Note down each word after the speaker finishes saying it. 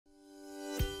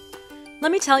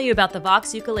Let me tell you about the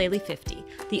VOX Ukulele 50,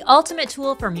 the ultimate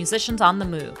tool for musicians on the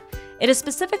move. It is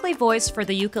specifically voiced for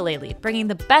the ukulele, bringing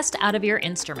the best out of your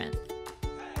instrument.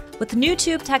 With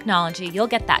Nutube technology, you'll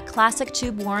get that classic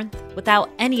tube warmth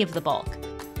without any of the bulk.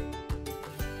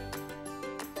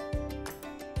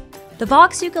 The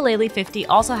VOX Ukulele 50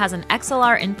 also has an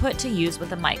XLR input to use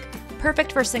with a mic,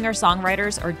 perfect for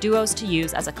singer-songwriters or duos to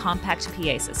use as a compact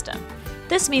PA system.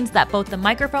 This means that both the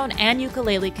microphone and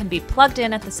ukulele can be plugged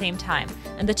in at the same time,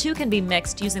 and the two can be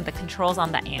mixed using the controls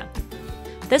on the amp.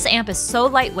 This amp is so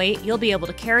lightweight, you'll be able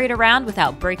to carry it around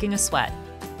without breaking a sweat.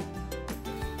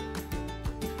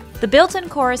 The built-in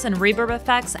chorus and reverb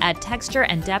effects add texture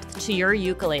and depth to your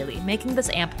ukulele, making this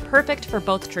amp perfect for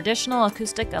both traditional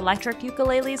acoustic electric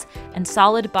ukuleles and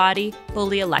solid body,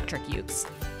 fully electric ukes.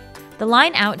 The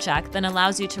line-out jack then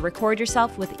allows you to record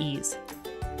yourself with ease.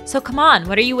 So come on,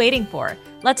 what are you waiting for?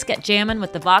 Let's get jammin'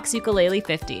 with the VOX Ukulele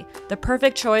 50, the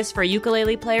perfect choice for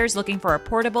ukulele players looking for a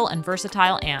portable and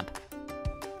versatile amp.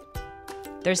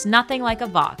 There's nothing like a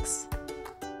VOX.